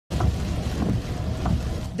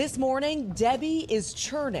This morning, Debby is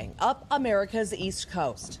churning up America's East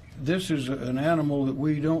Coast. This is an animal that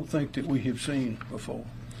we don't think that we have seen before.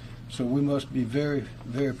 So we must be very,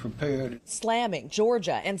 very prepared. Slamming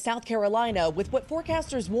Georgia and South Carolina with what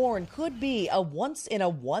forecasters warn could be a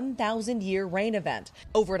once-in-a-1,000-year rain event.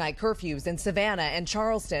 Overnight curfews in Savannah and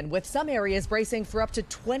Charleston, with some areas bracing for up to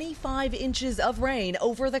 25 inches of rain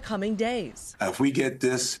over the coming days. If we get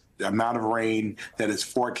this amount of rain that is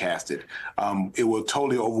forecasted, it will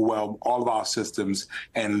totally overwhelm all of our systems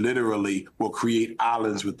and literally will create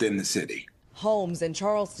islands within the city. Homes in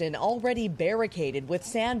Charleston already barricaded with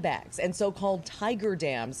sandbags and so-called tiger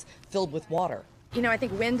dams filled with water. You know, I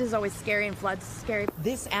think wind is always scary and floods scary.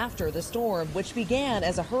 This after the storm, which began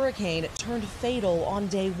as a hurricane, turned fatal on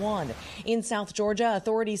day one. In South Georgia,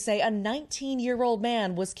 authorities say a 19-year-old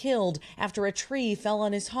man was killed after a tree fell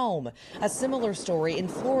on his home. A similar story in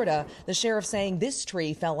Florida, the sheriff saying this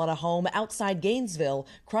tree fell on a home outside Gainesville,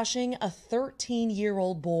 crushing a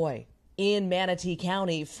 13-year-old boy. In Manatee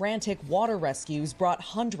County, frantic water rescues brought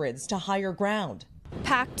hundreds to higher ground.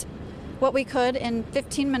 Packed what we could in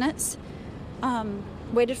 15 minutes,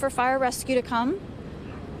 waited for fire rescue to come.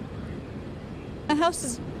 The house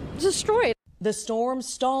is destroyed. The storm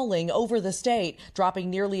stalling over the state,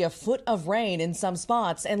 dropping nearly a foot of rain in some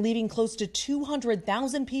spots and leaving close to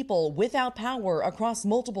 200,000 people without power across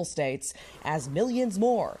multiple states as millions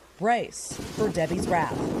more brace for Debby's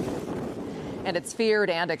wrath. And it's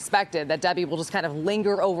feared and expected that Debby will just kind of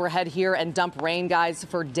linger overhead here and dump rain, guys,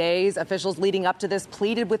 for days. Officials leading up to this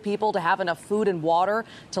pleaded with people to have enough food and water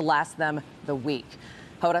to last them the week.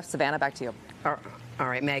 Hoda, Savannah, back to you. All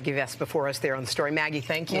right, Maggie Vespa for us there on the story. Maggie,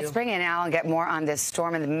 thank you. Let's bring in Al and get more on this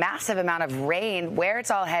storm and the massive amount of rain, where it's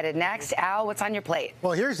all headed next. Al, what's on your plate?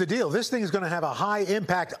 Well, here's the deal. This thing is going to have a high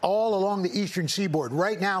impact all along the eastern seaboard.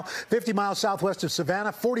 Right now, 50 miles southwest of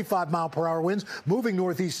Savannah, 45-mile-per-hour winds, moving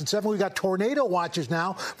northeast at 7. We've got tornado watches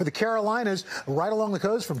now for the Carolinas right along the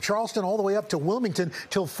coast from Charleston all the way up to Wilmington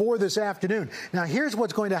till 4 this afternoon. Now, here's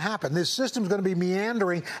what's going to happen. This system is going to be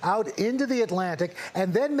meandering out into the Atlantic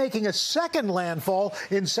and then making a second landfall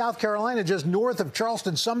in South Carolina, just north of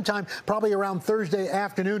Charleston, sometime probably around Thursday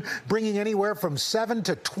afternoon, bringing anywhere from 7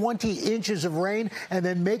 to 20 inches of rain, and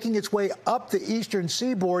then making its way up the eastern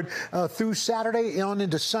seaboard through Saturday on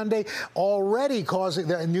into Sunday, already causing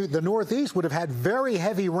the Northeast would have had very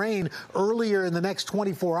heavy rain earlier in the next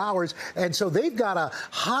 24 hours. And so they've got a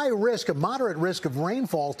high risk, a moderate risk of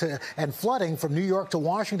rainfall and flooding from New York to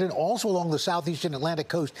Washington, also along the southeastern Atlantic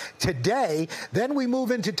coast today. Then we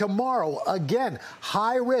move into tomorrow. Again,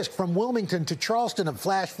 high risk from Wilmington to Charleston of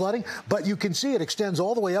flash flooding, but you can see it extends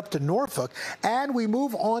all the way up to Norfolk. And we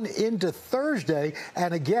move on into Thursday.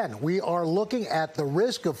 And again, we are looking at the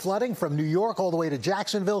risk of flooding from New York all the way to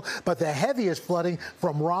Jacksonville, but the heaviest flooding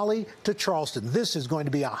from Raleigh to Charleston. This is going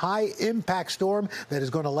to be a high impact storm that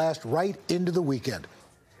is going to last right into the weekend.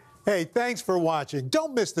 Hey, thanks for watching.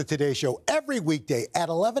 Don't miss the Today Show every weekday at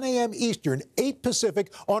 11 a.m. Eastern, 8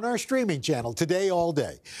 Pacific on our streaming channel, Today All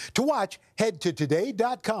Day. To watch, head to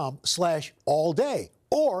today.com/allday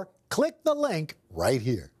or click the link right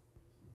here.